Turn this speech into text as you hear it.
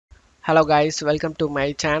Hello guys, welcome to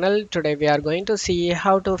my channel. Today we are going to see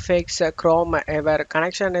how to fix Chrome where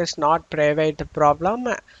connection is not private problem.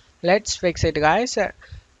 Let's fix it guys.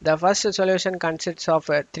 The first solution consists of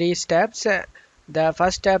three steps. The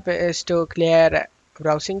first step is to clear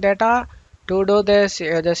browsing data. To do this,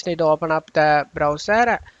 you just need to open up the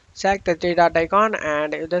browser, select the three dot icon,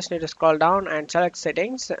 and you just need to scroll down and select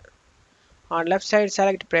settings. On left side,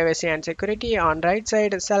 select privacy and security. On right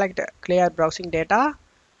side, select clear browsing data.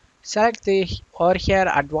 Select the over here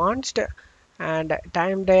advanced and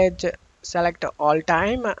time range, select all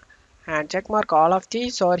time and check mark all of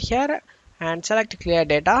these over here and select clear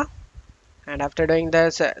data. And after doing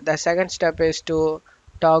this, the second step is to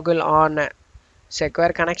toggle on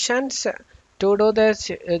secure connections. To do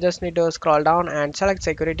this, you just need to scroll down and select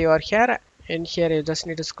security over here. In here, you just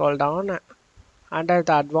need to scroll down. Under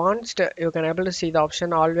the advanced, you can able to see the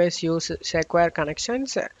option always use secure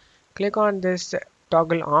connections. Click on this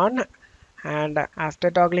toggle on, and after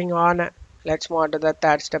toggling on, let's move on to the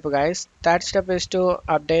third step guys. Third step is to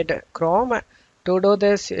update Chrome. To do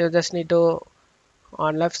this, you just need to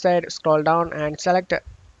on left side scroll down and select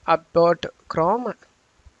update Chrome.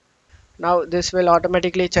 Now this will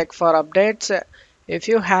automatically check for updates. If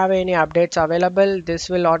you have any updates available, this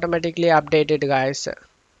will automatically update it guys.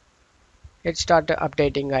 It start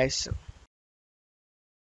updating guys.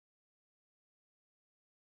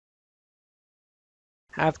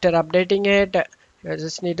 After updating it, you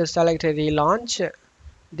just need to select relaunch.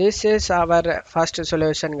 This is our first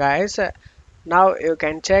solution guys. Now you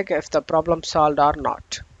can check if the problem solved or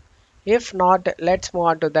not. If not, let's move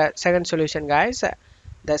on to the second solution guys.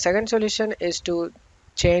 The second solution is to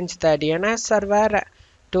change the DNS server.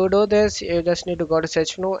 To do this, you just need to go to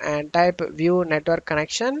search menu and type view network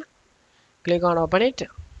connection. Click on open it.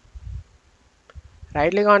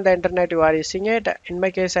 Right click on the internet you are using it. In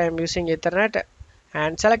my case, I am using Ethernet,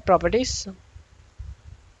 and select properties.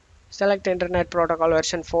 Select internet protocol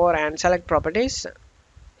version 4 and select properties.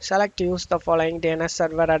 Select use the following DNS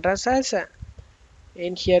server addresses.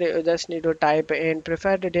 In here you just need to type in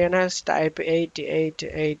preferred DNS, type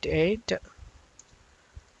 8888.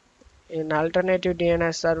 In alternative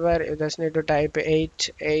DNS server you just need to type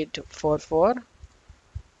 8844.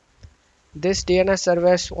 This DNS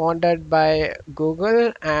server is owned by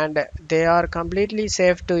Google and they are completely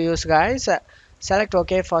safe to use guys. Select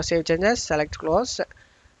OK for save changes, select close.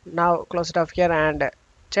 Now close it off here and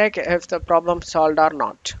check if the problem solved or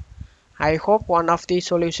not. I hope one of the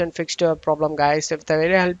solution fixed your problem guys. If the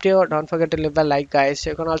video helped you, don't forget to leave a like guys.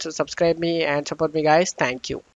 You can also subscribe me and support me guys. Thank you.